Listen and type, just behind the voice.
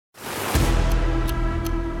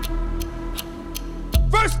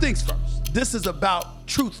things first. This is about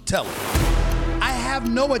truth telling. I have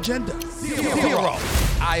no agenda. Zero.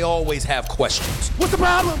 I always have questions. What's the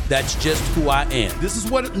problem? That's just who I am. This is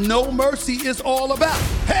what No Mercy is all about.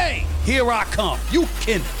 Hey, here I come. You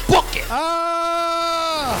can book it.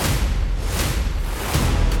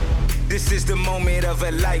 This is the moment of a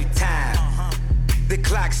lifetime. The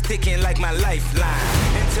clock's ticking like my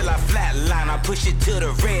lifeline. Until I flatline, I push it to the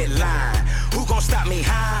red line. Who gon' stop me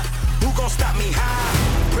high? Who gon' stop me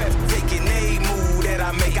high? Breathtaking, a move that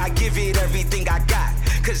I make. I give it everything I got.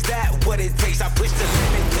 Cause that's what it takes. I push the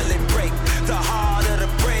limit till it break. The heart of the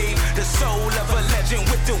brave. The soul of a legend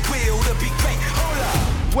with the will to be great. Hold up.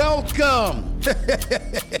 Welcome.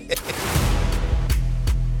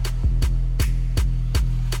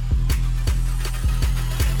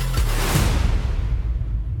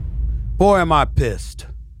 Boy, am I pissed.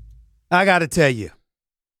 I got to tell you,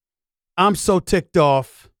 I'm so ticked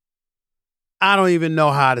off, I don't even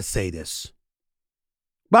know how to say this.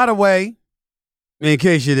 By the way, in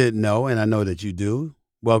case you didn't know, and I know that you do,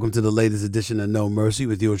 welcome to the latest edition of No Mercy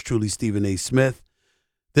with yours truly, Stephen A. Smith.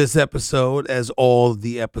 This episode, as all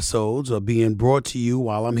the episodes, are being brought to you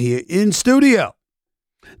while I'm here in studio.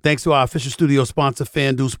 Thanks to our official studio sponsor,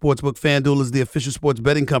 FanDuel Sportsbook. FanDuel is the official sports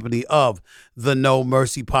betting company of the No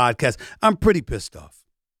Mercy podcast. I'm pretty pissed off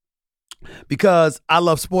because I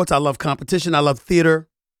love sports. I love competition. I love theater.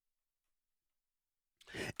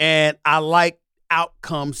 And I like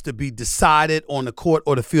outcomes to be decided on the court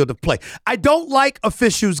or the field of play. I don't like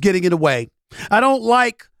officials getting in the way. I don't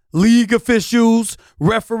like league officials,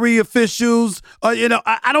 referee officials. I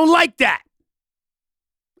don't like that.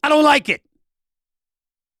 I don't like it.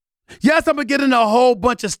 Yes, I'm going to get into a whole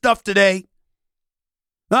bunch of stuff today.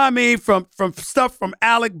 I mean, from stuff from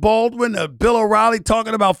Alec Baldwin to Bill O'Reilly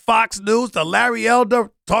talking about Fox News to Larry Elder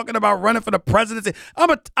talking about running for the presidency. I'm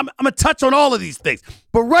gonna touch on all of these things.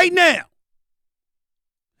 But right now,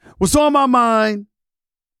 what's on my mind,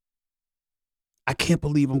 I can't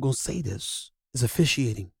believe I'm going to say this, is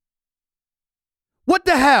officiating. What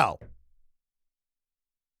the hell?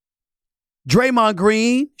 Draymond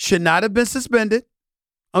Green should not have been suspended.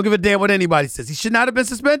 I don't give a damn what anybody says. He should not have been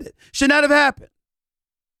suspended. Should not have happened.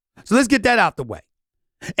 So let's get that out the way.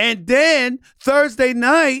 And then Thursday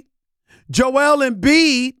night, Joel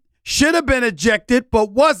Embiid should have been ejected,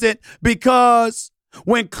 but wasn't because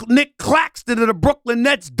when Nick Claxton of the Brooklyn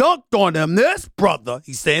Nets dunked on him, this brother,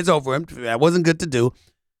 he stands over him. That wasn't good to do.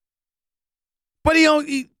 But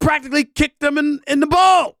he practically kicked him in the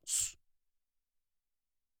balls.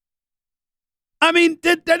 I mean,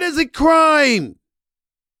 that is a crime.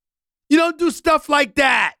 You don't do stuff like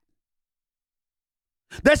that.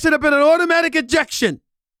 That should have been an automatic ejection.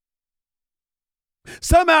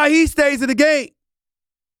 Somehow he stays in the game.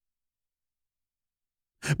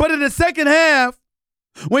 But in the second half,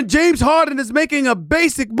 when James Harden is making a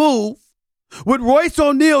basic move with Royce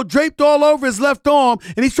O'Neal draped all over his left arm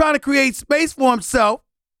and he's trying to create space for himself,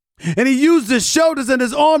 and he used his shoulders and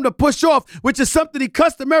his arm to push off, which is something he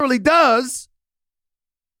customarily does.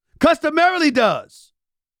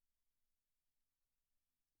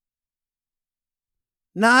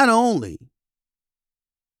 Not only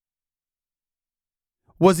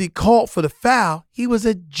was he called for the foul, he was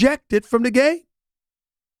ejected from the game.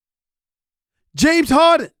 James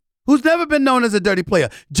Harden, who's never been known as a dirty player.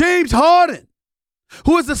 James Harden,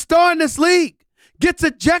 who is a star in this league, gets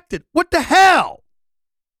ejected. What the hell?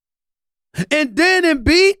 And then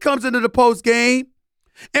Embiid comes into the post game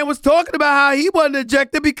and was talking about how he wasn't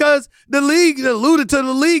ejected because the league alluded to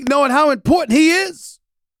the league knowing how important he is,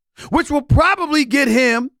 which will probably get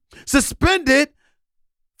him suspended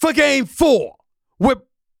for Game 4 with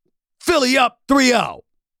Philly up 3-0.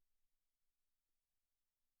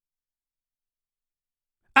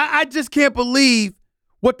 I just can't believe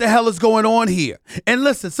what the hell is going on here. And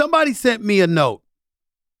listen, somebody sent me a note,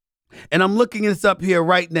 and I'm looking this up here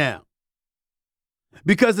right now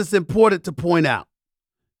because it's important to point out.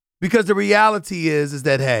 Because the reality is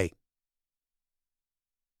that, hey,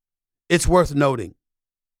 it's worth noting.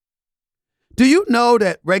 Do you know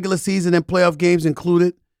that regular season and playoff games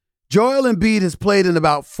included, Joel Embiid has played in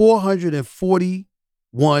about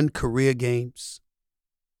 441 career games?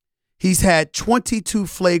 He's had 22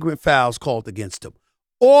 flagrant fouls called against him,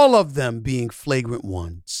 all of them being flagrant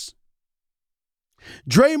ones.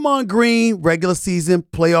 Draymond Green, regular season,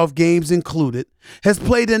 playoff games included, has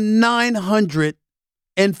played in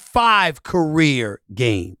 905 career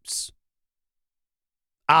games.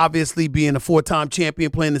 Obviously, being a four-time champion,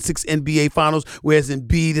 playing the 6 NBA Finals, whereas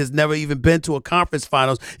Embiid has never even been to a conference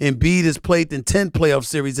finals. Embiid has played in 10 playoff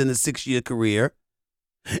series in his 6-year career.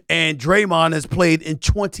 And Draymond has played in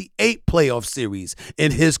 28 playoff series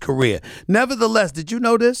in his career. Nevertheless, did you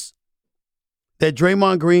know this? That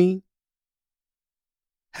Draymond Green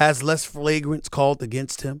has less flagrants called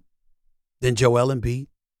against him than Joel Embiid?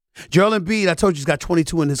 Joel Embiid, I told you, he's got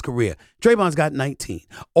 22 in his career. Draymond's got 19,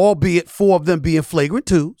 albeit 4 of them being flagrant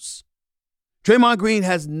twos. Draymond Green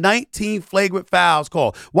has 19 flagrant fouls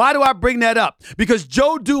called. Why do I bring that up? Because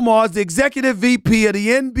Joe Dumars, the executive VP of the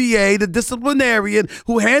NBA, the disciplinarian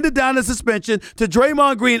who handed down the suspension to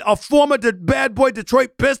Draymond Green, a former bad boy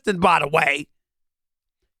Detroit Piston, by the way,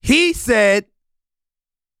 he said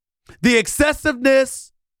the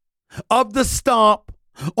excessiveness of the stomp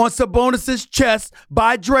on Sabonis' chest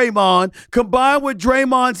by Draymond, combined with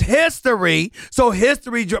Draymond's history, so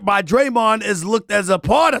history by Draymond is looked as a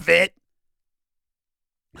part of it,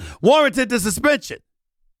 warranted the suspension.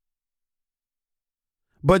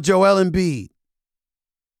 But Joel Embiid,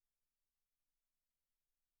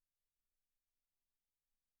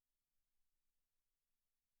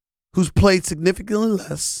 who's played significantly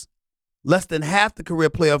less than half the career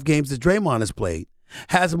playoff games that Draymond has played,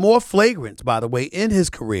 has more flagrants, by the way, in his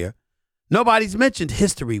career. Nobody's mentioned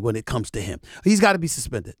history when it comes to him. He's got to be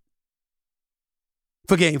suspended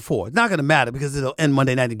for Game 4. It's not going to matter because it'll end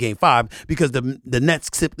Monday night in Game 5 because the Nets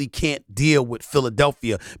simply can't deal with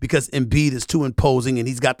Philadelphia because Embiid is too imposing and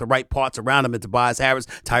he's got the right parts around him. And Tobias Harris,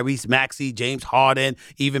 Tyrese Maxey, James Harden,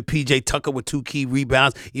 even P.J. Tucker with 2 key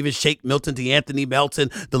rebounds, even Shake Milton to Anthony Melton.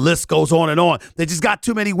 The list goes on and on. They just got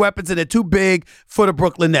too many weapons and they're too big for the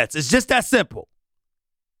Brooklyn Nets. It's just that simple.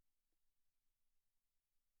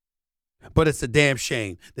 But it's a damn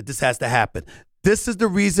shame that this has to happen. This is the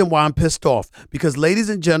reason why I'm pissed off. Because, ladies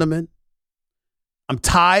and gentlemen, I'm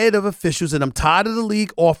tired of officials and I'm tired of the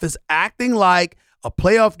league office acting like a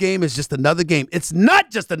playoff game is just another game. It's not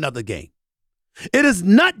just another game. It is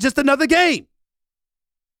not just another game.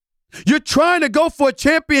 You're trying to go for a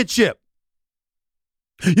championship.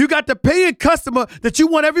 You got the paying customer that you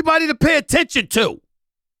want everybody to pay attention to.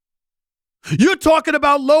 You're talking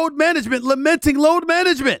about load management, lamenting load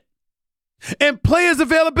management and players'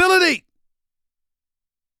 availability.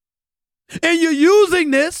 And you're using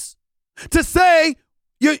this to say,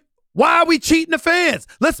 why are we cheating the fans?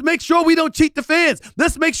 Let's make sure we don't cheat the fans.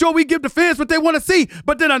 Let's make sure we give the fans what they want to see.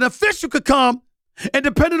 But then an official could come and,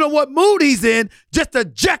 depending on what mood he's in, just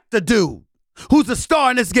eject the dude who's the star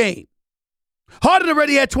in this game. Harden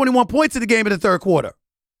already had 21 points in the game in the third quarter.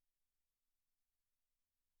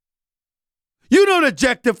 You don't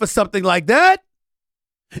eject him for something like that.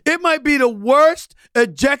 It might be the worst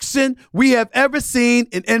ejection we have ever seen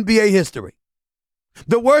in NBA history.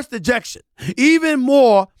 The worst ejection. Even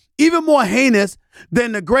more heinous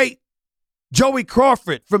than the great Joey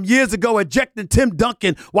Crawford from years ago ejecting Tim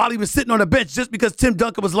Duncan while he was sitting on the bench just because Tim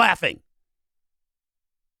Duncan was laughing.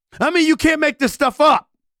 I mean, you can't make this stuff up.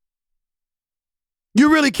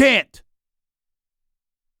 You really can't.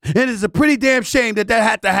 And it's a pretty damn shame that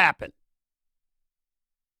had to happen.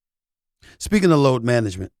 Speaking of load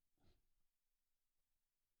management,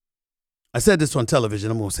 I said this on television.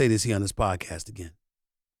 I'm going to say this here on this podcast again.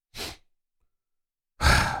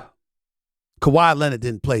 Kawhi Leonard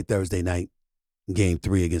didn't play Thursday night in Game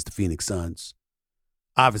 3 against the Phoenix Suns.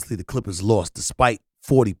 Obviously, the Clippers lost despite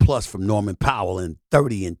 40-plus from Norman Powell and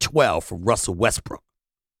 30 and 12 from Russell Westbrook.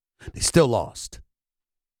 They still lost.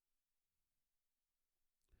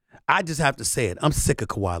 I just have to say it. I'm sick of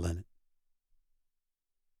Kawhi Leonard.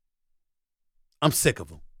 I'm sick of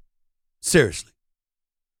him. Seriously.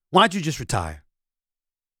 Why don't you just retire?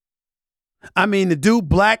 I mean, the dude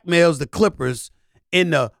blackmails the Clippers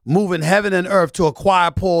into moving heaven and earth to acquire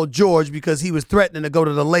Paul George because he was threatening to go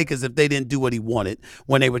to the Lakers if they didn't do what he wanted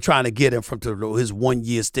when they were trying to get him from his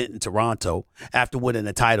 1-year stint in Toronto after winning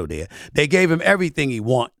the title there. They gave him everything he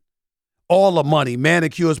wanted. All the money,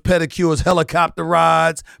 manicures, pedicures, helicopter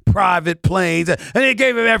rides, private planes, and they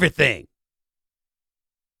gave him everything.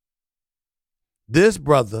 This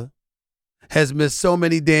brother has missed so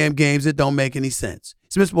many damn games it don't make any sense.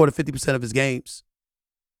 He's missed more than 50% of his games.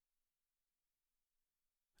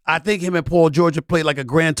 I think him and Paul George have played like a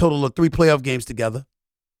grand total of 3 playoff games together.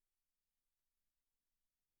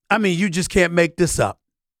 I mean, you just can't make this up.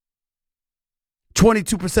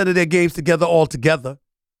 22% of their games together altogether.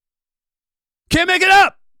 Can't make it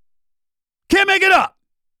up. Can't make it up.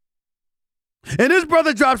 And his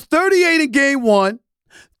brother drops 38 in Game 1.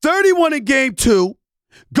 31 in Game 2,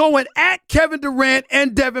 going at Kevin Durant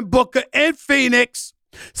and Devin Booker and Phoenix.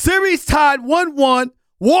 Series tied 1-1,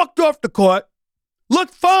 walked off the court,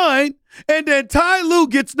 looked fine, and then Ty Lue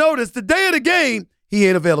gets noticed the day of the game, he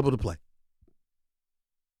ain't available to play.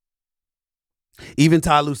 Even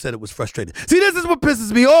Ty Lue said it was frustrating. See, this is what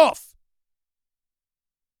pisses me off.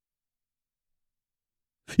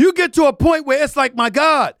 You get to a point where it's like, my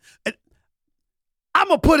God, I'm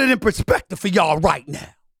going to put it in perspective for y'all right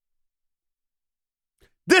now.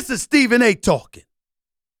 This is Stephen A. talking.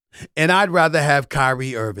 And I'd rather have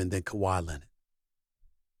Kyrie Irving than Kawhi Leonard.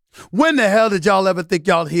 When the hell did y'all ever think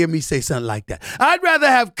y'all hear me say something like that? I'd rather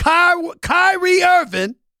have Kyrie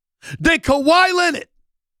Irving than Kawhi Leonard.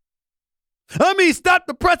 I mean, stop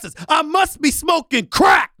the presses. I must be smoking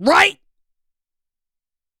crack, right?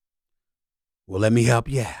 Well, let me help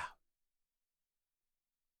you out.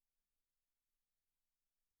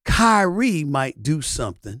 Kyrie might do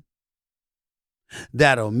something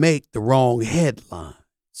that'll make the wrong headlines.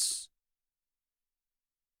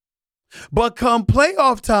 But come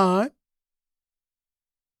playoff time,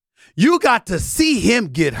 you got to see him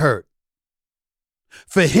get hurt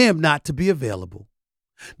for him not to be available.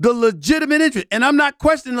 The legitimate injury, and I'm not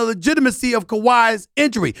questioning the legitimacy of Kawhi's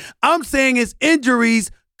injury. I'm saying his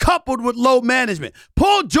injuries coupled with low management.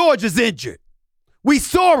 Paul George is injured. We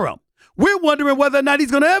saw him. We're wondering whether or not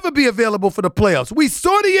he's going to ever be available for the playoffs. We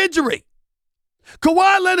saw the injury.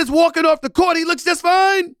 Kawhi Leonard's walking off the court. He looks just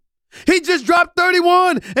fine. He just dropped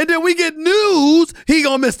 31, and then we get news he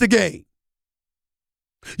going to miss the game.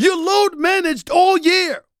 You load managed all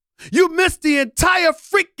year. You missed the entire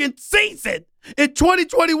freaking season in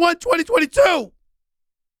 2021, 2022.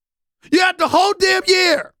 You had the whole damn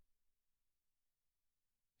year.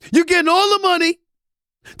 You're getting all the money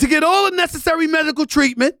to get all the necessary medical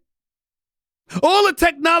treatment, all the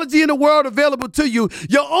technology in the world available to you.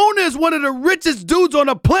 Your owner is one of the richest dudes on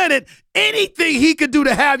the planet. Anything he could do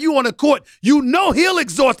to have you on the court, you know he'll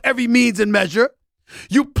exhaust every means and measure.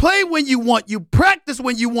 You play when you want. You practice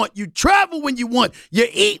when you want. You travel when you want. You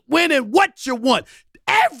eat when and what you want.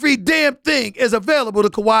 Every damn thing is available to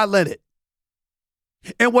Kawhi Leonard.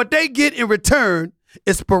 And what they get in return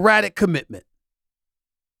is sporadic commitment.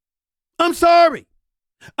 I'm sorry.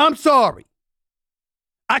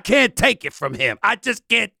 I can't take it from him. I just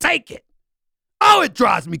can't take it. Oh, it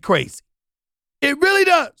drives me crazy. It really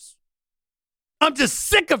does. I'm just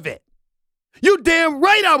sick of it. You damn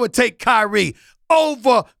right I would take Kyrie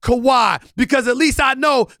over Kawhi because at least I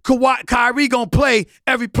know Kyrie gonna play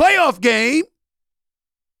every playoff game.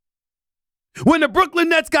 When the Brooklyn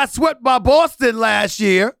Nets got swept by Boston last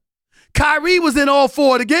year, Kyrie was in all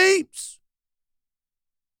 4 of the games.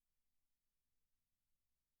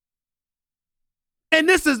 And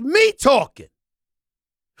this is me talking.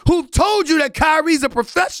 Who told you that Kyrie's a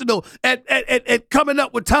professional at coming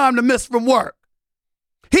up with time to miss from work?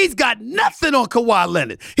 He's got nothing on Kawhi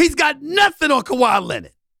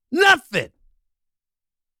Leonard. Nothing.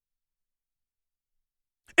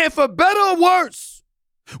 And for better or worse,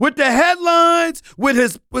 with the headlines, with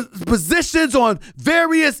his positions on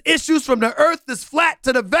various issues from the earth is flat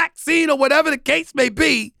to the vaccine or whatever the case may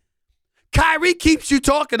be, Kyrie keeps you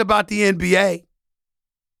talking about the NBA.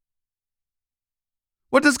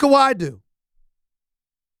 What does Kawhi do?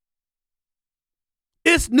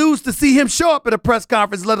 It's news to see him show up at a press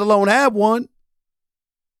conference, let alone have one.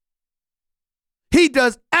 He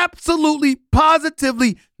does absolutely,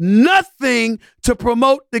 positively nothing to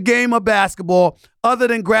promote the game of basketball other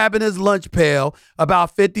than grabbing his lunch pail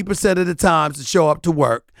about 50% of the times to show up to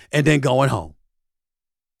work and then going home.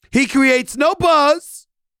 He creates no buzz.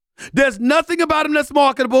 There's nothing about him that's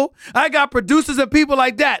marketable. I got producers and people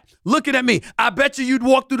like that looking at me. I bet you'd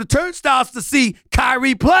walk through the turnstiles to see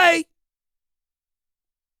Kyrie play.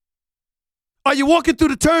 Are you walking through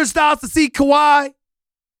the turnstiles to see Kawhi?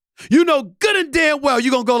 You know good and damn well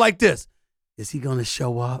you're going to go like this. Is he going to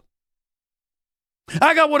show up?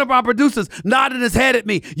 I got one of our producers nodding his head at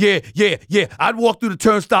me. Yeah. I'd walk through the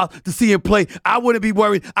turnstile to see him play. I wouldn't be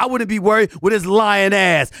worried with his lying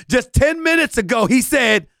ass. Just 10 minutes ago, he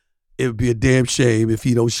said, it would be a damn shame if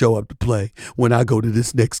he don't show up to play when I go to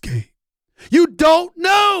this next game. You don't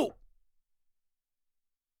know.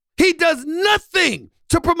 He does nothing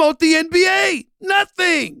to promote the NBA.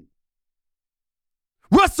 Nothing.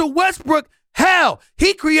 Russell Westbrook, hell,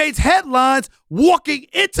 he creates headlines walking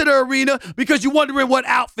into the arena because you're wondering what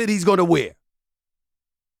outfit he's going to wear.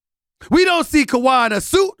 We don't see Kawhi in a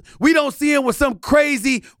suit. We don't see him with some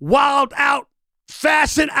crazy, wild out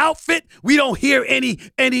fashion outfit. We don't hear any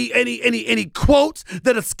quotes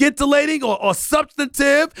that are scintillating or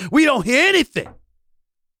substantive. We don't hear anything.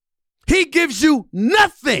 He gives you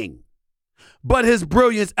nothing but his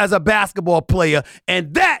brilliance as a basketball player,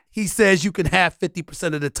 and that, he says, you can have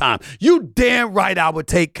 50% of the time. You damn right I would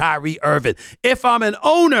take Kyrie Irving. If I'm an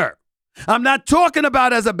owner, I'm not talking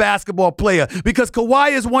about as a basketball player because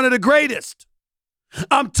Kawhi is one of the greatest.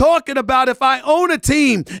 I'm talking about if I own a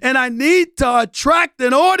team and I need to attract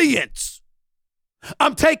an audience,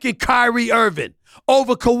 I'm taking Kyrie Irving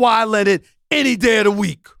over Kawhi Leonard any day of the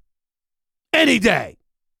week. Any day.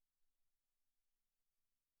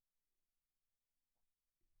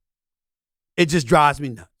 It just drives me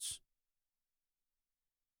nuts.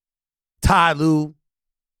 Ty Lue,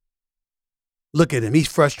 look at him. He's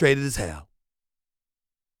frustrated as hell.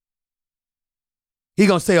 He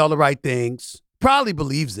gonna say all the right things. Probably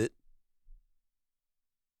believes it.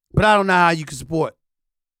 But I don't know how you can support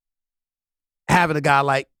having a guy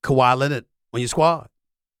like Kawhi Leonard on your squad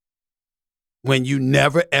when you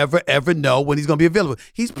never, ever, ever know when he's going to be available.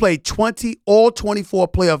 He's played all 24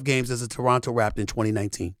 playoff games as a Toronto Raptor in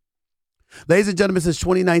 2019. Ladies and gentlemen, since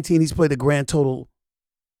 2019, he's played a grand total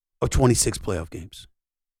of 26 playoff games.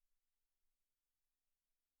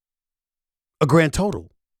 A grand total.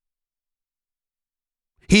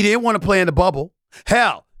 He didn't want to play in the bubble.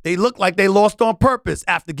 Hell, they looked like they lost on purpose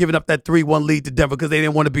after giving up that 3-1 lead to Denver because they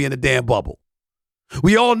didn't want to be in the damn bubble.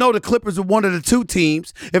 We all know the Clippers were one of the two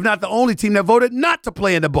teams, if not the only team, that voted not to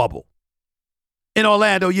play in the bubble in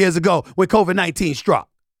Orlando years ago when COVID-19 struck.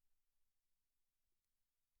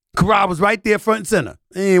 Kawhi was right there front and center.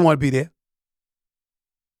 He didn't want to be there.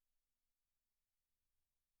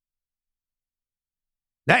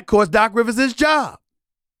 That cost Doc Rivers his job.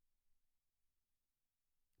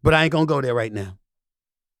 But I ain't going to go there right now.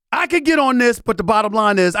 I could get on this, but the bottom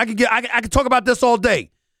line is I could talk about this all day.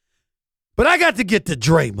 But I got to get to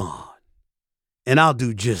Draymond. And I'll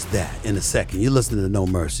do just that in a second. You're listening to No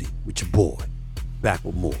Mercy with your boy. Back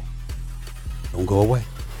with more. Don't go away.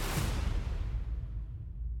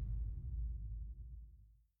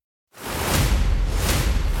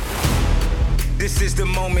 This is the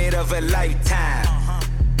moment of a lifetime.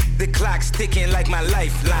 The clock's ticking like my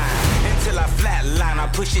lifeline. Until I flatline, I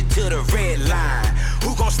push it to the red line.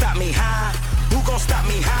 Who gon' stop me high? Who gon' stop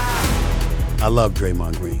me high? I love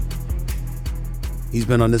Draymond Green. He's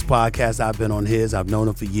been on this podcast. I've been on his. I've known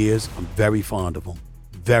him for years. I'm very fond of him.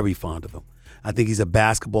 Very fond of him. I think he's a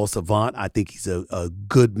basketball savant. I think he's a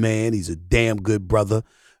good man. He's a damn good brother.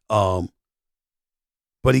 But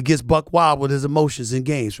he gets buck wild with his emotions in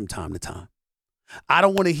games from time to time. I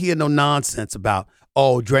don't want to hear no nonsense about,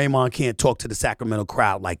 oh, Draymond can't talk to the Sacramento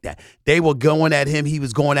crowd like that. They were going at him. He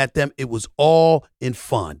was going at them. It was all in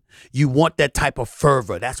fun. You want that type of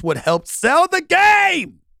fervor. That's what helped sell the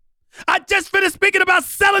game. I just finished speaking about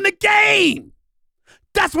selling the game.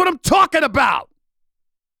 That's what I'm talking about.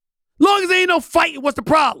 Long as there ain't no fighting, what's the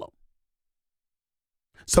problem?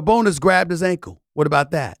 Sabonis grabbed his ankle. What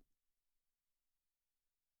about that?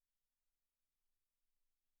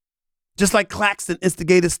 Just like Claxton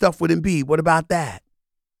instigated stuff with Embiid. What about that?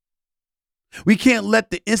 We can't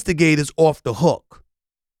let the instigators off the hook.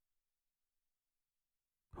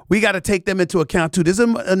 We got to take them into account, too. There's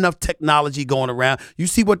enough technology going around. You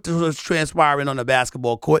see what's transpiring on the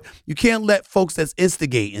basketball court. You can't let folks that's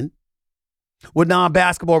instigating with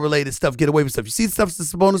non-basketball related stuff get away with stuff. You see the stuff that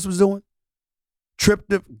Sabonis was doing?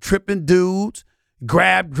 Tripping dudes.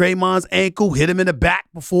 Grabbed Draymond's ankle, hit him in the back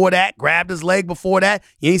before that, grabbed his leg before that.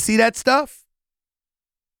 You ain't see that stuff?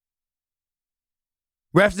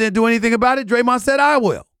 Refs didn't do anything about it. Draymond said, I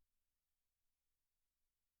will.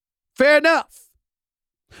 Fair enough.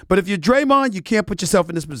 But if you're Draymond, you can't put yourself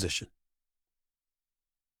in this position.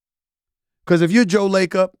 Because if you're Joe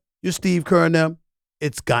Lacob, you're Steve Kerr and them,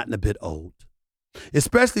 it's gotten a bit old.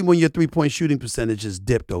 Especially when your three-point shooting percentage has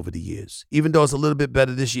dipped over the years. Even though it's a little bit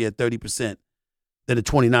better this year at 30%. Than the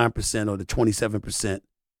 29% or the 27%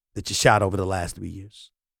 that you shot over the last 3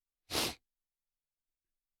 years.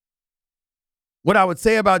 What I would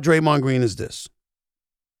say about Draymond Green is this.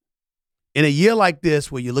 In a year like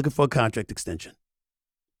this where you're looking for a contract extension,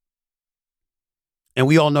 and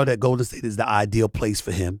we all know that Golden State is the ideal place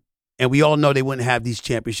for him, and we all know they wouldn't have these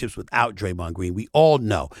championships without Draymond Green. We all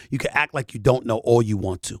know. You can act like you don't know all you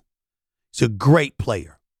want to. He's a great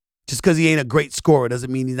player. Just because he ain't a great scorer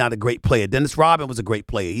doesn't mean he's not a great player. Dennis Rodman was a great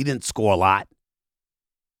player. He didn't score a lot.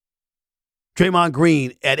 Draymond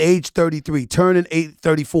Green, at age 33, turning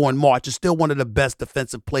 34 in March, is still one of the best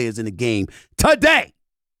defensive players in the game today.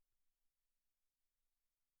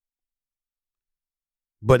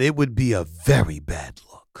 But it would be a very bad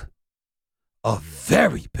look. A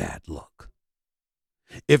very bad look.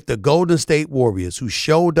 If the Golden State Warriors, who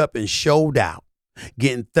showed up and showed out,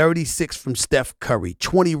 getting 36 from Steph Curry,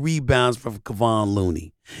 20 rebounds from Kevon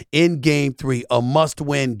Looney. In Game 3, a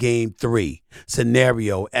must-win Game 3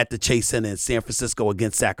 scenario at the Chase Center in San Francisco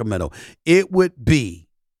against Sacramento. It would be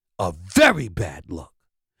a very bad look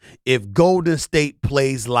If Golden State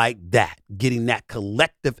plays like that, getting that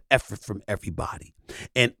collective effort from everybody,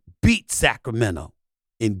 and beat Sacramento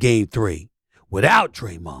in Game 3 without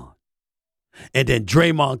Draymond, and then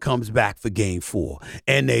Draymond comes back for Game 4,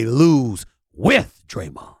 and they lose with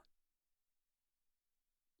Draymond,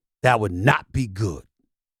 that would not be good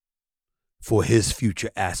for his future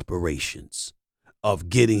aspirations of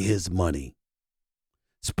getting his money,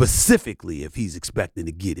 specifically if he's expecting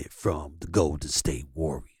to get it from the Golden State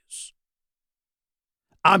Warriors.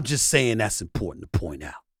 I'm just saying that's important to point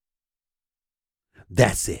out.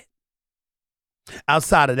 That's it.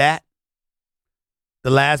 Outside of that,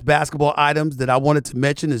 the last basketball items that I wanted to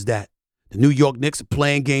mention is that the New York Knicks are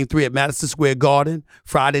playing Game 3 at Madison Square Garden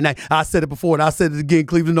Friday night. I said it before, and I said it again.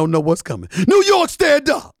 Cleveland don't know what's coming. New York, stand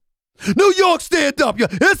up. New York, stand up.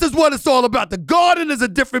 This is what it's all about. The Garden is a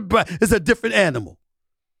different animal.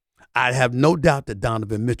 I have no doubt that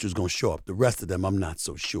Donovan Mitchell's going to show up. The rest of them, I'm not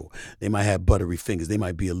so sure. They might have buttery fingers. They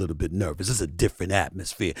might be a little bit nervous. It's a different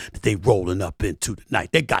atmosphere that they rolling up into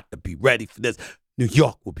tonight. They got to be ready for this. New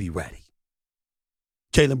York will be ready.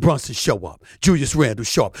 Jalen Brunson show up. Julius Randle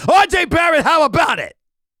show up. R.J. Barrett, how about it?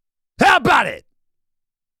 How about it?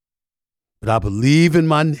 But I believe in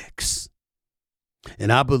my Knicks.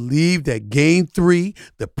 And I believe that Game 3,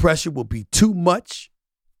 the pressure will be too much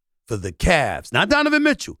for the Cavs. Not Donovan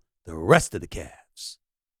Mitchell. The rest of the Cavs.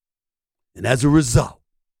 And as a result,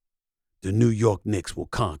 the New York Knicks will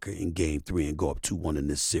conquer in Game 3 and go up 2-1 in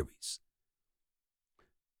this series.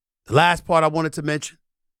 The last part I wanted to mention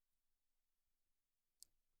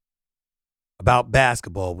about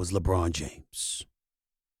basketball was LeBron James.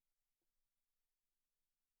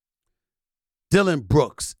 Dylan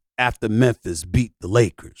Brooks, after Memphis beat the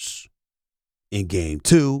Lakers in Game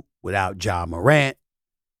 2 without Ja Morant,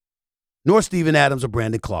 nor Steven Adams or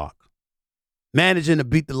Brandon Clark, managing to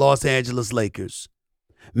beat the Los Angeles Lakers,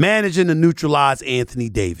 managing to neutralize Anthony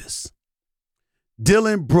Davis.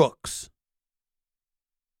 Dylan Brooks,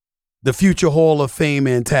 the future Hall of Fame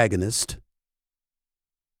antagonist,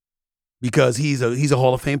 because he's a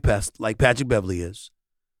Hall of Fame pest like Patrick Beverly is.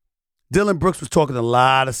 Dylan Brooks was talking a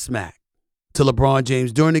lot of smack to LeBron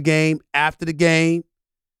James during the game, after the game.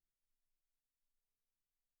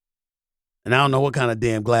 And I don't know what kind of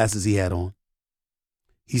damn glasses he had on.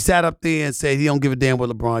 He sat up there and said he don't give a damn what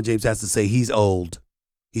LeBron James has to say. He's old.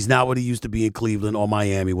 He's not what he used to be in Cleveland or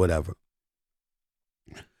Miami, whatever.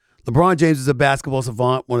 LeBron James is a basketball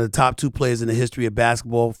savant, one of the top 2 players in the history of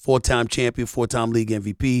basketball, 4-time champion, 4-time league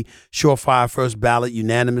MVP, surefire first ballot,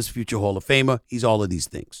 unanimous future Hall of Famer. He's all of these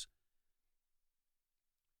things.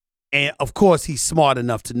 And, of course, he's smart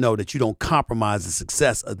enough to know that you don't compromise the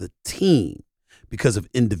success of the team because of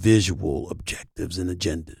individual objectives and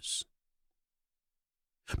agendas.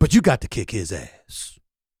 But you got to kick his ass.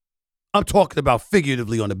 I'm talking about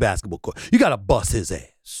figuratively on the basketball court. You got to bust his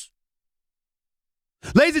ass.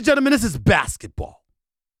 Ladies and gentlemen, this is basketball.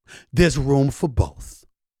 There's room for both.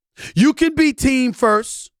 You can be team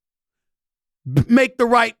first, make the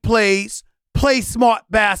right plays, play smart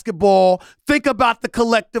basketball, think about the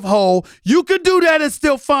collective whole. You can do that and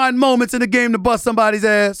still find moments in the game to bust somebody's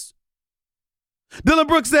ass. Dylan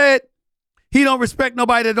Brooks said he don't respect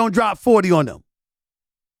nobody that don't drop 40 on them.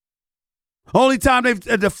 Only time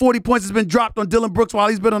the 40 points has been dropped on Dylan Brooks while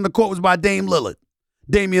he's been on the court was by Damian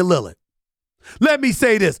Lillard. Let me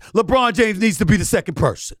say this. LeBron James needs to be the second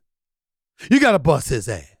person. You got to bust his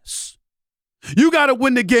ass. You got to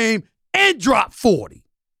win the game and drop 40.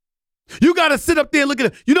 You got to sit up there and look at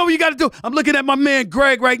it. You know what you got to do? I'm looking at my man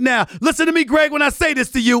Greg right now. Listen to me, Greg, when I say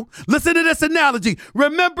this to you. Listen to this analogy.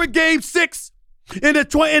 Remember Game 6 in the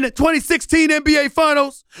 2016 NBA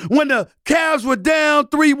Finals when the Cavs were down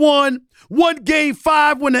 3-1, won Game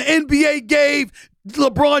 5 when the NBA gave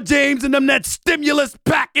LeBron James and them that stimulus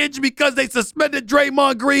package because they suspended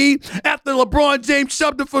Draymond Green after LeBron James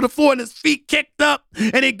shoved him for the floor and his feet kicked up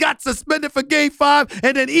and he got suspended for Game 5,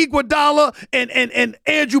 and then Iguodala and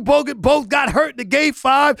Andrew Bogut both got hurt in Game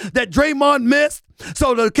 5 that Draymond missed.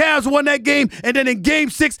 So the Cavs won that game, and then in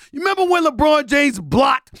Game 6, you remember when LeBron James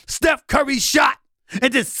blocked Steph Curry's shot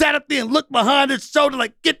and just sat up there and looked behind his shoulder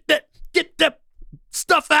like, get that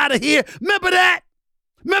stuff out of here. Remember that?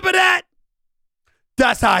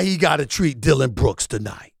 That's how he got to treat Dylan Brooks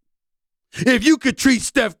tonight. If you could treat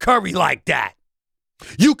Steph Curry like that,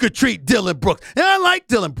 you could treat Dylan Brooks. And I like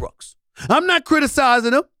Dylan Brooks. I'm not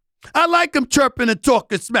criticizing him. I like him chirping and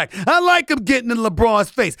talking smack. I like him getting in LeBron's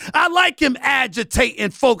face. I like him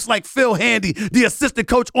agitating folks like Phil Handy, the assistant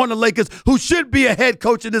coach on the Lakers, who should be a head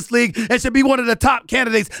coach in this league and should be one of the top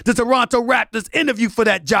candidates the Toronto Raptors interview for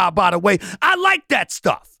that job, by the way. I like that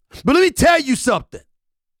stuff. But let me tell you something.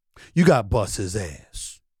 You got to bust his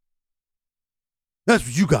ass. That's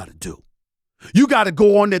what you got to do. You got to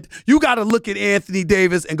go on it. You got to look at Anthony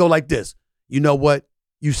Davis and go like this. You know what?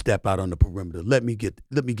 You step out on the perimeter. Let me get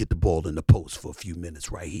the ball in the post for a few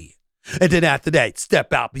minutes right here. And then after that,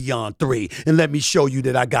 step out beyond three and let me show you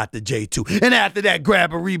that I got the J2. And after that,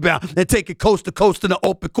 grab a rebound and take it coast to coast in the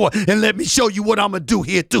open court and let me show you what I'm going to do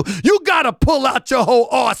here too. You got to pull out your whole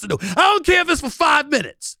arsenal. I don't care if it's for 5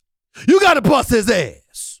 minutes. You got to bust his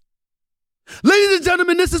ass. Ladies and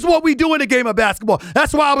gentlemen, this is what we do in the game of basketball.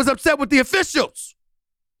 That's why I was upset with the officials.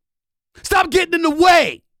 Stop getting in the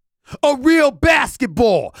way of real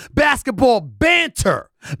basketball banter,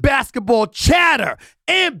 basketball chatter,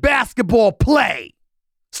 and basketball play.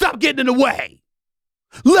 Stop getting in the way.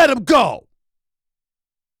 Let them go.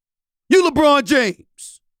 You LeBron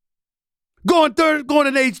James, going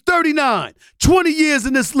in age 39, 20 years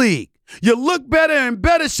in this league. You look better, in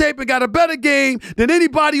better shape, and got a better game than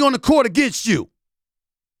anybody on the court against you.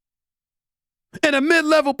 And a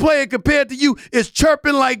mid-level player compared to you is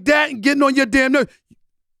chirping like that and getting on your damn nerves.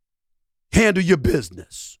 Handle your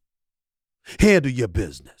business. Handle your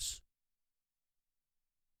business.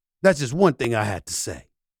 That's just one thing I had to say.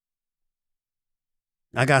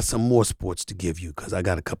 I got some more sports to give you because I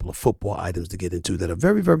got a couple of football items to get into that are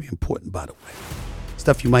very, very important, by the way.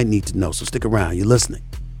 Stuff you might need to know, so stick around. You're listening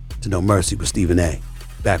to No Mercy with Stephen A.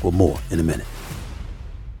 Back with more in a minute.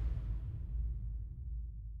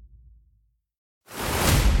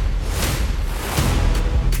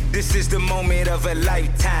 This is the moment of a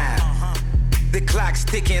lifetime. The clock's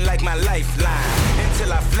ticking like my lifeline.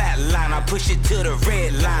 Until I flatline, I push it to the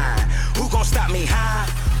red line. Who gon' stop me high?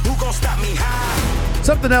 Who gon' stop me high?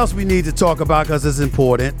 Something else we need to talk about because it's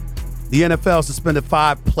important. The NFL suspended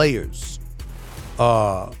 5 players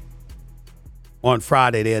on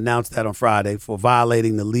Friday. They announced that on Friday for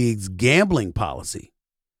violating the league's gambling policy.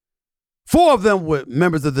 4 of them were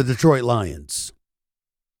members of the Detroit Lions.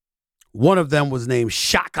 One of them was named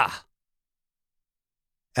Shaka,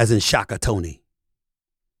 as in Shaka Tony.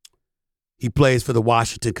 He plays for the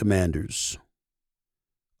Washington Commanders.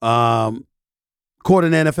 According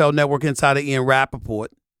to NFL Network insider Ian Rappaport,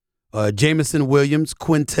 Jamison Williams,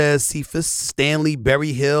 Quintez Cephas, Stanley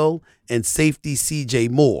Berryhill, and safety C.J.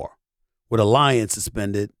 Moore were the Lions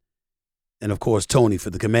suspended, and, of course, Tony for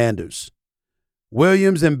the Commanders.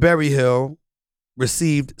 Williams and Berryhill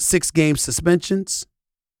received 6-game suspensions.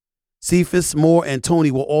 Cephas, Moore, and Tony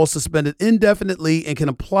were all suspended indefinitely and can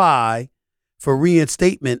apply for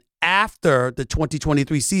reinstatement after the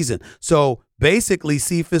 2023 season. So basically,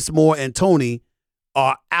 Cephas, Moore, and Tony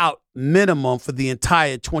are out minimum for the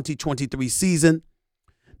entire 2023 season.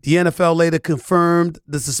 The NFL later confirmed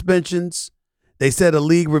the suspensions. They said a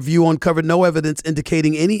league review uncovered no evidence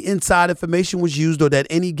indicating any inside information was used or that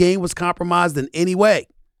any game was compromised in any way.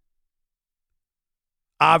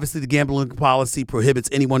 Obviously, the gambling policy prohibits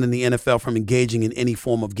anyone in the NFL from engaging in any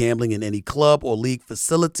form of gambling in any club or league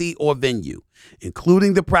facility or venue,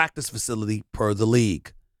 including the practice facility per the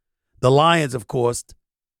league. The Lions, of course,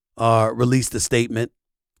 released a statement.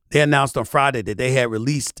 They announced on Friday that they had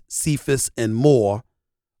released Cephas and Moore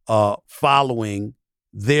following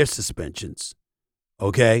their suspensions.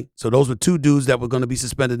 Okay, so those were 2 dudes that were going to be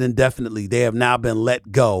suspended indefinitely. They have now been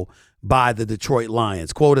let go by the Detroit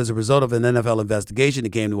Lions. Quote, as a result of an NFL investigation,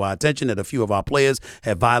 it came to our attention that a few of our players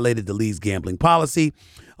have violated the league's gambling policy.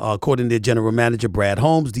 According to general manager Brad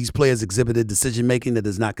Holmes, these players exhibited decision-making that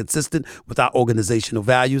is not consistent with our organizational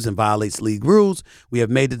values and violates league rules. We have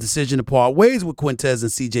made the decision to part ways with Quintez and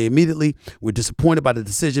CJ immediately. We're disappointed by the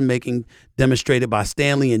decision-making demonstrated by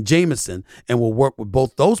Stanley and Jamison and will work with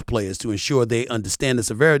both those players to ensure they understand the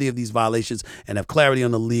severity of these violations and have clarity on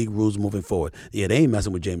the league rules moving forward. Yeah, they ain't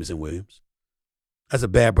messing with Jamison Williams. That's a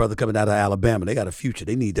bad brother coming out of Alabama. They got a future.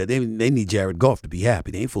 They need that. They need Jared Goff to be happy.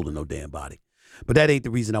 They ain't fooling no damn body. But that ain't the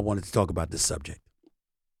reason I wanted to talk about this subject.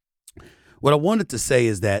 What I wanted to say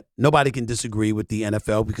is that nobody can disagree with the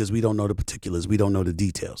NFL because we don't know the particulars. We don't know the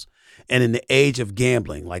details. And in the age of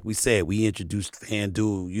gambling, like we said, we introduced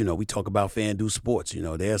FanDuel. You know, we talk about FanDuel Sports. You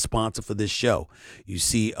know, they're a sponsor for this show. You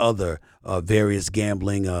see other various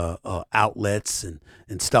gambling outlets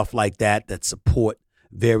and stuff like that support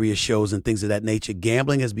various shows and things of that nature.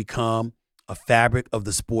 Gambling has become a fabric of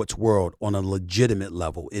the sports world on a legitimate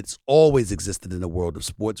level. It's always existed in the world of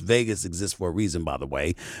sports. Vegas exists for a reason, by the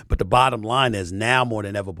way. But the bottom line is now more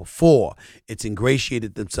than ever before, it's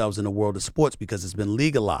ingratiated themselves in the world of sports because it's been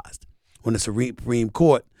legalized. When the Supreme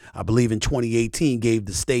Court, I believe in 2018, gave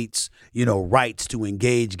the states, rights to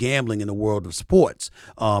engage gambling in the world of sports,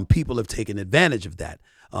 people have taken advantage of that.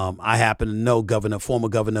 I happen to know former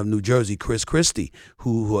governor of New Jersey, Chris Christie,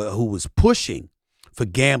 who was pushing for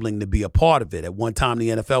gambling to be a part of it. At one time, the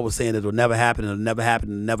NFL was saying it'll never happen, it'll never happen,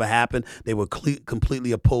 it'll never happen. They were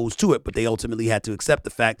completely opposed to it, but they ultimately had to accept the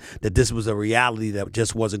fact that this was a reality that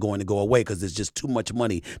just wasn't going to go away because there's just too much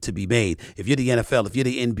money to be made. If you're the NFL, if you're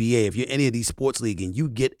the NBA, if you're any of these sports leagues, and you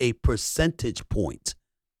get a percentage point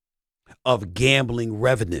of gambling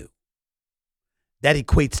revenue, that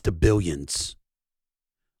equates to billions.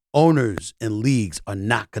 Owners and leagues are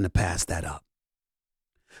not going to pass that up.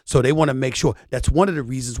 So they want to make sure. That's one of the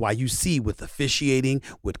reasons why you see with officiating,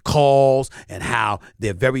 with calls, and how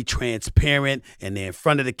they're very transparent, and they're in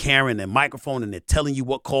front of the camera and their microphone, and they're telling you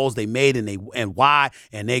what calls they made and why,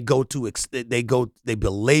 and they belabor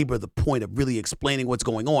the point of really explaining what's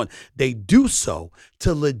going on. They do so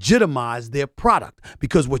to legitimize their product,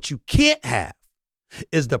 because what you can't have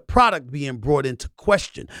is the product being brought into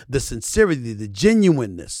question, the sincerity, the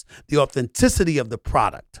genuineness, the authenticity of the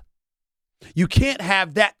product. You can't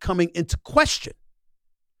have that coming into question,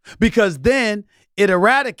 because then it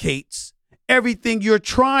eradicates everything you're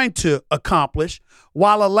trying to accomplish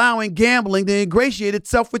while allowing gambling to ingratiate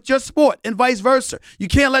itself with your sport and vice versa. You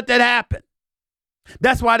can't let that happen.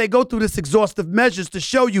 That's why they go through this exhaustive measures to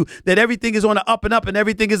show you that everything is on the up and up and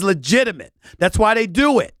everything is legitimate. That's why they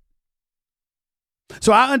do it.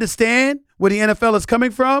 So I understand where the NFL is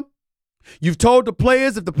coming from. You've told the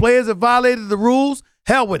players, if the players have violated the rules,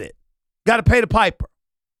 hell with it. Got to pay the piper.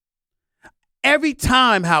 Every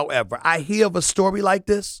time, however, I hear of a story like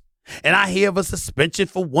this, and I hear of a suspension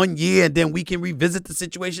for 1 year, and then we can revisit the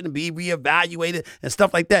situation and be reevaluated and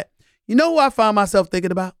stuff like that. You know who I find myself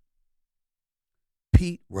thinking about?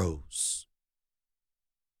 Pete Rose.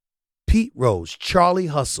 Pete Rose, Charlie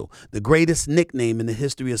Hustle, the greatest nickname in the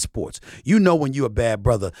history of sports. You know when you're a bad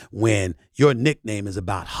brother when your nickname is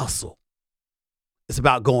about hustle. It's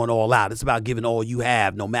about going all out. It's about giving all you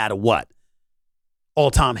have no matter what.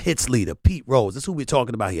 All-time hits leader, Pete Rose. That's who we're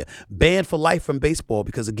talking about here. Banned for life from baseball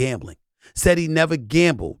because of gambling. Said he never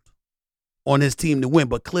gambled on his team to win,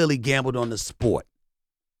 but clearly gambled on the sport.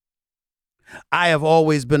 I have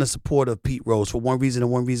always been a supporter of Pete Rose for one reason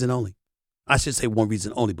and one reason only. I should say one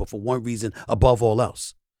reason only, but for one reason above all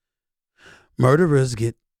else. Murderers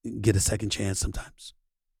get a second chance sometimes.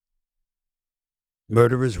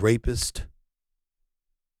 Murderers, rapists,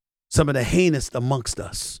 some of the heinous amongst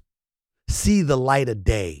us see the light of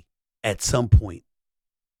day at some point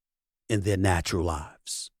in their natural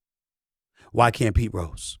lives. Why can't Pete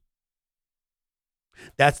Rose?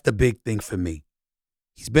 That's the big thing for me.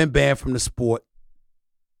 He's been banned from the sport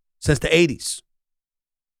since the 80s.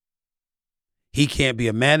 He can't be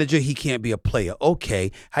a manager. He can't be a player.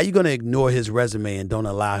 Okay, how you going to ignore his resume and don't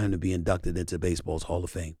allow him to be inducted into baseball's Hall of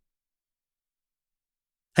Fame?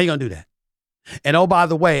 How you going to do that? And oh, by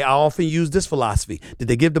the way, I often use this philosophy. Did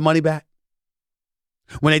they give the money back?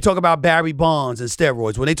 When they talk about Barry Bonds and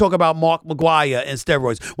steroids, when they talk about Mark McGwire and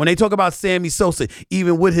steroids, when they talk about Sammy Sosa,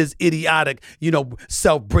 even with his idiotic,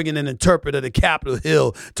 self bringing an interpreter to Capitol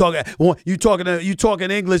Hill, you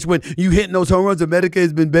talking English when you hitting those home runs. America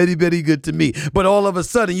has been very, very good to me. But all of a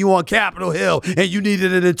sudden you on Capitol Hill and you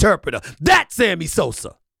needed an interpreter. That's Sammy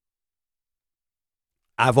Sosa.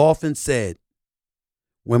 I've often said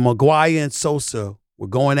when McGwire and Sosa were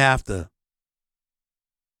going after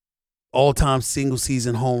all-time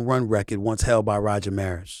single-season home run record once held by Roger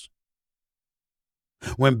Maris.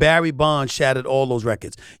 When Barry Bonds shattered all those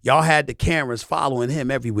records, y'all had the cameras following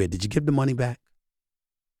him everywhere. Did you give the money back?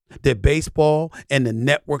 Did baseball and the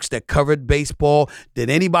networks that covered baseball, did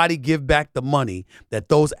anybody give back the money that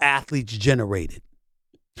those athletes generated?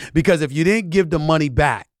 Because if you didn't give the money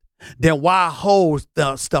back, then why hold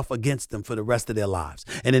stuff against them for the rest of their lives?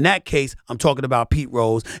 And in that case, I'm talking about Pete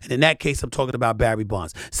Rose. And in that case, I'm talking about Barry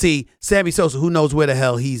Bonds. See, Sammy Sosa, who knows where the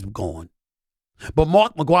hell he's going? But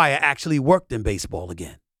Mark McGwire actually worked in baseball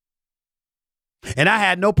again. And I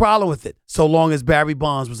had no problem with it so long as Barry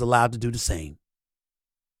Bonds was allowed to do the same.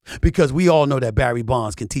 Because we all know that Barry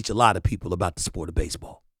Bonds can teach a lot of people about the sport of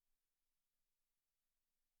baseball.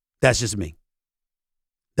 That's just me.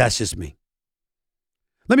 That's just me.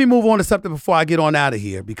 Let me move on to something before I get on out of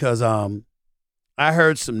here, because I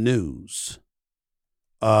heard some news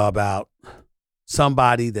about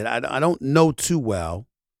somebody that I don't know too well,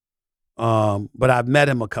 but I've met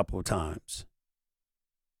him a couple of times.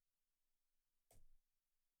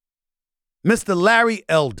 Mr. Larry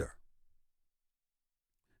Elder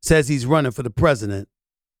says he's running for the president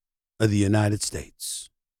of the United States.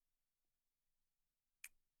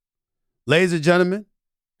 Ladies and gentlemen,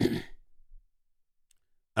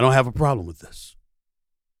 I don't have a problem with this.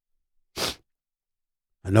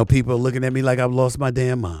 I know people are looking at me like I've lost my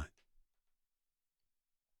damn mind.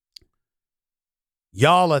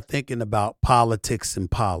 Y'all are thinking about politics and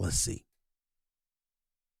policy.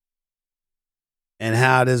 And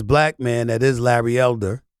how this black man that is Larry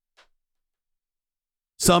Elder,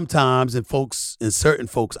 sometimes in certain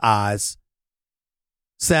folks' eyes,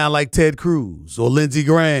 sound like Ted Cruz or Lindsey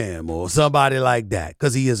Graham or somebody like that,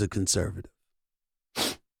 because he is a conservative.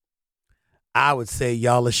 I would say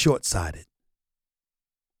y'all are short-sighted.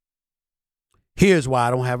 Here's why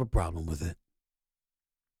I don't have a problem with it.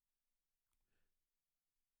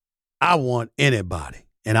 I want anybody,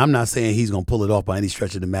 and I'm not saying he's going to pull it off by any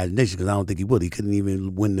stretch of the imagination, because I don't think he would. He couldn't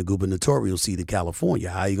even win the gubernatorial seat in California.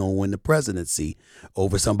 How are you going to win the presidency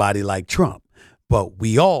over somebody like Trump? But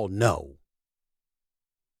we all know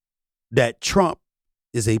that Trump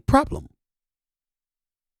is a problem.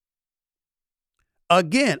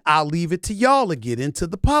 Again, I'll leave it to y'all to get into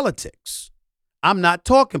the politics. I'm not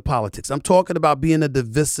talking politics. I'm talking about being a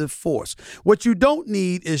divisive force. What you don't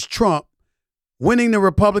need is Trump winning the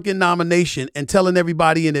Republican nomination and telling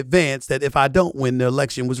everybody in advance that if I don't win, the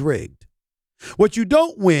election was rigged. What you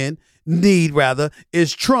don't need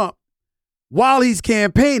is Trump, while he's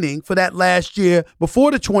campaigning for that last year before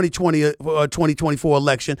the 2024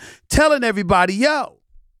 election, telling everybody, yo,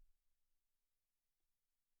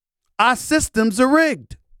 our systems are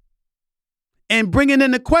rigged, and bringing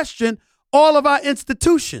into question all of our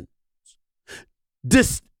institutions,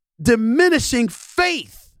 diminishing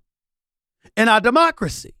faith in our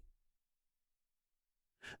democracy.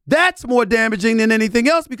 That's more damaging than anything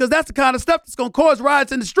else, because that's the kind of stuff that's going to cause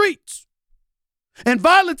riots in the streets and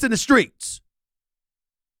violence in the streets.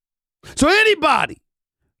 So anybody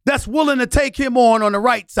that's willing to take him on the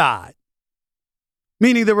right side,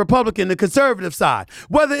 meaning the Republican, the conservative side,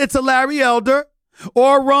 whether it's a Larry Elder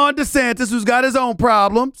or Ron DeSantis, who's got his own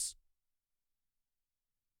problems,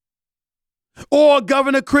 or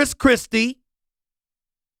Governor Chris Christie,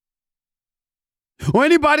 or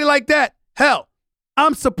anybody like that, hell,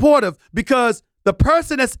 I'm supportive, because the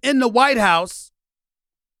person that's in the White House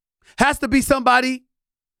has to be somebody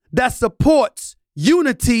that supports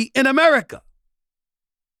unity in America.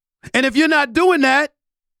 And if you're not doing that,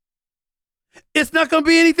 it's not going to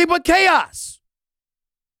be anything but chaos.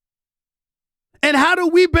 And how do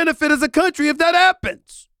we benefit as a country if that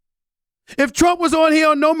happens? If Trump was on here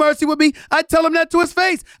on No Mercy with me, I'd tell him that to his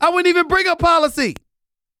face. I wouldn't even bring up policy.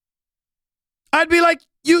 I'd be like,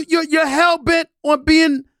 you're hell-bent on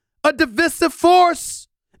being a divisive force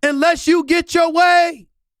unless you get your way.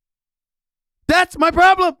 That's my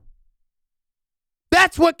problem.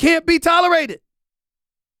 That's what can't be tolerated.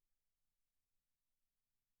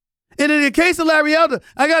 And in the case of Larry Elder,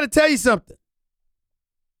 I got to tell you something.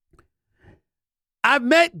 I've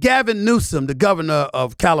met Gavin Newsom, the governor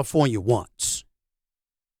of California, once.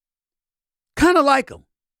 Kind of like him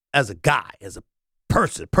as a guy, as a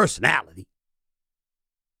personality.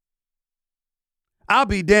 I'll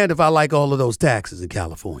be damned if I like all of those taxes in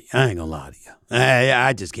California. I ain't gonna lie to you.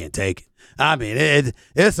 I just can't take it. I mean,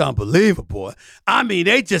 it's unbelievable. I mean,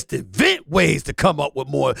 they just invent ways to come up with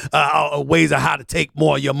more ways of how to take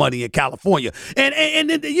more of your money in California.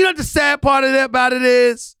 And you know what the sad part about it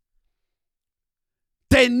is?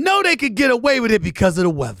 They know they could get away with it because of the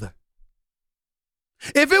weather.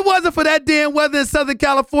 If it wasn't for that damn weather in Southern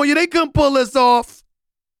California, they couldn't pull this off.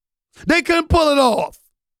 They couldn't pull it off.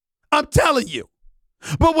 I'm telling you.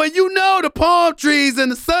 But when you know the palm trees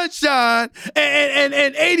and the sunshine and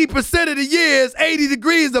 80% of the years, 80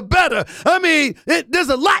 degrees or better, I mean, there's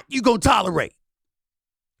a lot you gonna tolerate.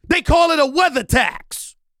 They call it a weather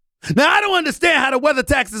tax. Now, I don't understand how the weather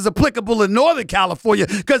tax is applicable in Northern California,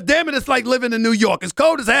 because damn it, it's like living in New York. It's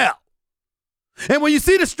cold as hell. And when you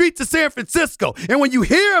see the streets of San Francisco, and when you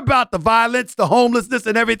hear about the violence, the homelessness,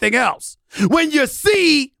 and everything else, when you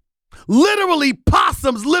see literally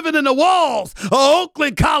possums living in the walls of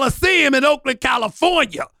Oakland Coliseum in Oakland,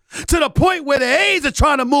 California, to the point where the A's are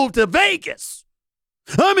trying to move to Vegas.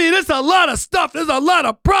 I mean, there's a lot of stuff. There's a lot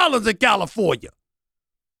of problems in California.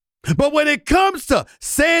 But when it comes to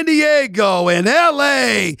San Diego and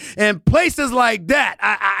L.A. and places like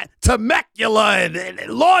that, Temecula and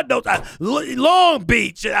Lord knows, Long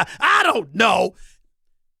Beach, I don't know.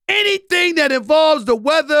 Anything that involves the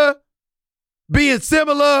weather being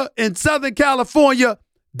similar in Southern California,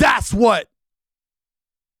 that's what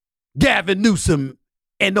Gavin Newsom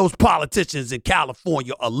and those politicians in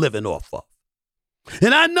California are living off of.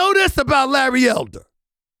 And I know this about Larry Elder.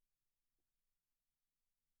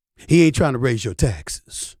 He ain't trying to raise your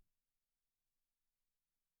taxes.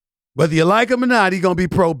 Whether you like him or not, he's going to be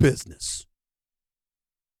pro-business.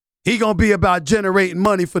 He's going to be about generating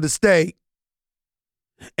money for the state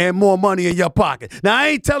and more money in your pocket. Now, I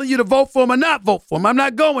ain't telling you to vote for him or not vote for him. I'm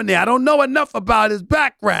not going there. I don't know enough about his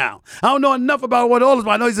background. I don't know enough about what all is.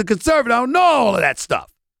 I know he's a conservative. I don't know all of that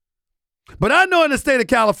stuff. But I know in the state of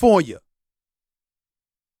California,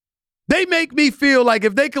 they make me feel like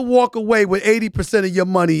if they could walk away with 80% of your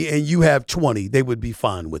money and you have 20, they would be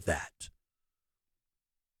fine with that.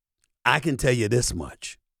 I can tell you this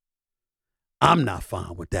much. I'm not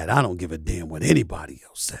fine with that. I don't give a damn what anybody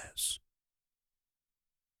else says.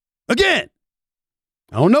 Again,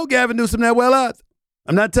 I don't know Gavin Newsom that well either.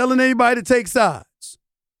 I'm not telling anybody to take sides.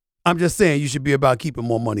 I'm just saying you should be about keeping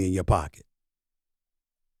more money in your pocket.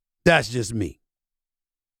 That's just me.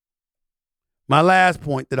 My last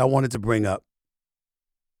point that I wanted to bring up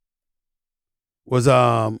was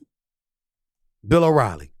Bill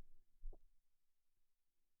O'Reilly.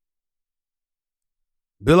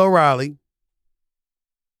 Bill O'Reilly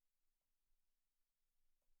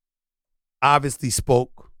obviously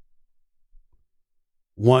spoke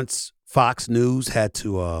once Fox News had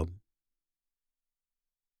to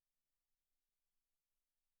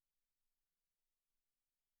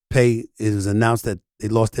pay. It was announced that they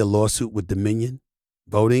lost their lawsuit with Dominion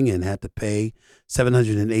Voting and had to pay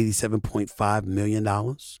 $787.5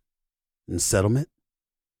 million in settlement.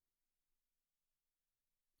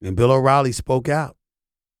 And Bill O'Reilly spoke out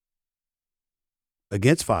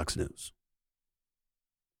against Fox News.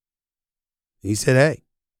 He said, hey,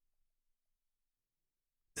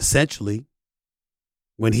 essentially,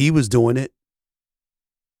 when he was doing it,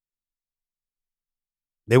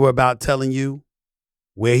 they were about telling you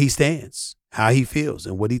where he stands, how he feels,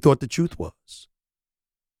 and what he thought the truth was.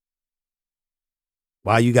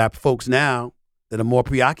 While you got folks now that are more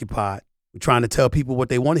preoccupied with trying to tell people what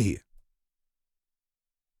they want to hear.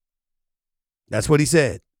 That's what he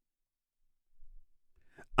said.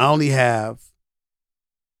 I only have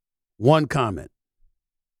one comment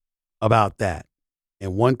about that,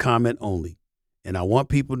 and one comment only. And I want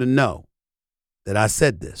people to know that I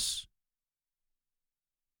said this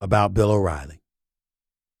about Bill O'Reilly.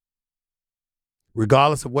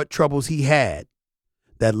 Regardless of what troubles he had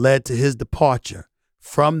that led to his departure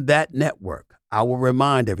from that network, I will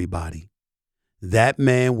remind everybody that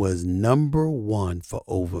man was number one for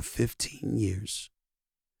over 15 years.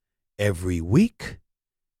 Every week,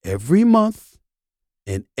 every month,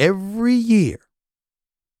 and every year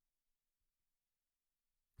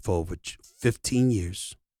for over 15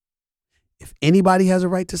 years. If anybody has a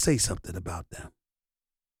right to say something about them,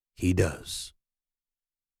 he does.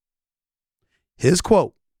 His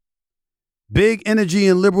quote, big energy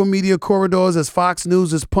in liberal media corridors as Fox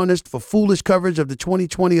News is punished for foolish coverage of the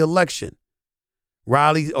 2020 election.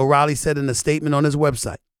 O'Reilly said in a statement on his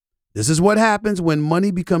website, this is what happens when money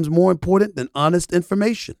becomes more important than honest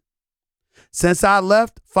information. Since I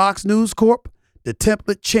left Fox News Corp, the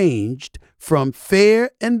template changed from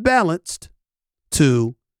fair and balanced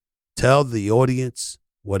to tell the audience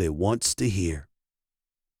what it wants to hear.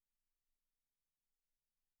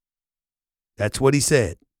 That's what he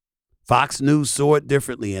said. Fox News saw it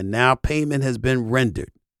differently, and now payment has been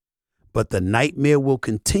rendered. But the nightmare will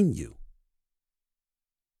continue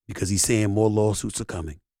because he's saying more lawsuits are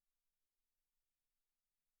coming.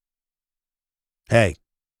 Hey,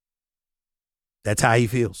 that's how he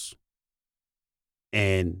feels.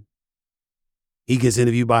 And he gets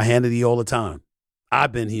interviewed by Hannity all the time.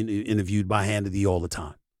 I've been interviewed by Hannity all the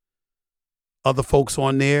time. Other folks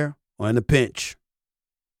on there are in a pinch.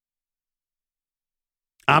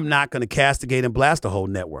 I'm not going to castigate and blast the whole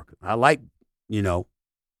network. I like,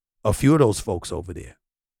 a few of those folks over there.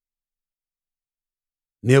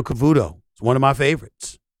 Neil Cavuto is one of my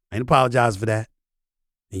favorites. I ain't apologize for that.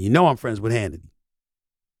 And I'm friends with Hannity.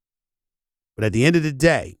 But at the end of the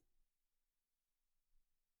day,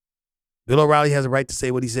 Bill O'Reilly has a right to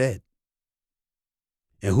say what he said.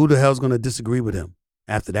 And who the hell's going to disagree with him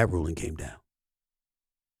after that ruling came down?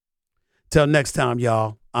 Till next time,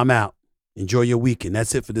 y'all, I'm out. Enjoy your weekend.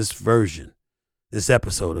 That's it for this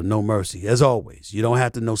episode of No Mercy. As always, you don't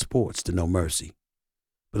have to know sports to know mercy,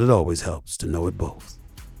 but it always helps to know it both.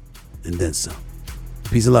 And then some.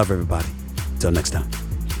 Peace and love, everybody. Till next time.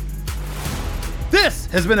 This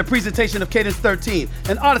has been a presentation of Cadence 13,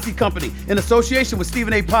 an Odyssey company in association with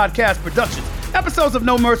Stephen A. Podcast Productions. Episodes of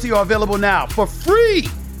No Mercy are available now for free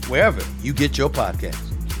wherever you get your podcasts.